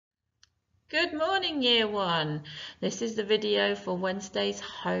Good morning, Year 1. This is the video for Wednesday's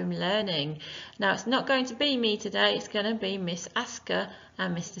home learning. Now, it's not going to be me today, it's going to be Miss Asker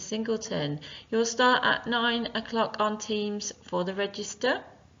and Mr. Singleton. You'll start at 9 o'clock on Teams for the register.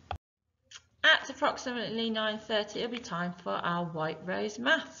 At approximately 9:30, it'll be time for our White Rose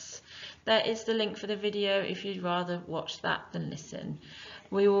Maths. There is the link for the video if you'd rather watch that than listen.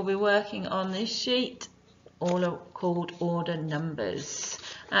 We will be working on this sheet, all are called order numbers.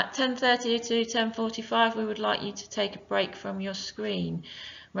 At 10:30 to 10:45, we would like you to take a break from your screen.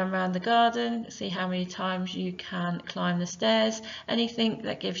 Run around the garden, see how many times you can climb the stairs, anything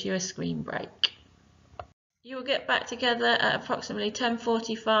that gives you a screen break. You will get back together at approximately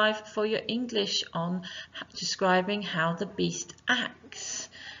 10:45 for your English on describing how the beast acts.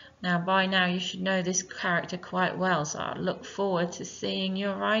 Now, by now you should know this character quite well, so I look forward to seeing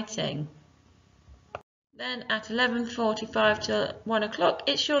your writing. Then at 11:45 till 1 o'clock,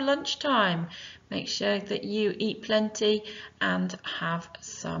 it's your lunch time. Make sure that you eat plenty and have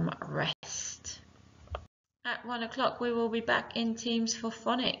some rest. At 1 o'clock, we will be back in Teams for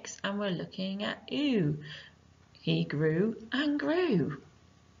phonics, and we're looking at ooh. He grew and grew.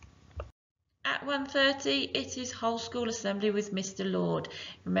 At 1:30, it is whole school assembly with Mr. Lord.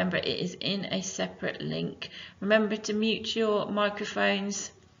 Remember, it is in a separate link. Remember to mute your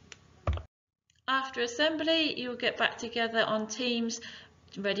microphones. After assembly, you'll get back together on Teams,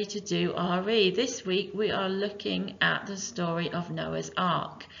 ready to do RE. This week, we are looking at the story of Noah's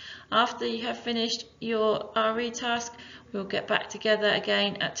Ark. After you have finished your RE task, we'll get back together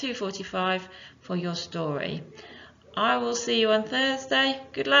again at 2:45 for your story. I will see you on Thursday.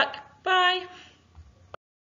 Good luck. Bye.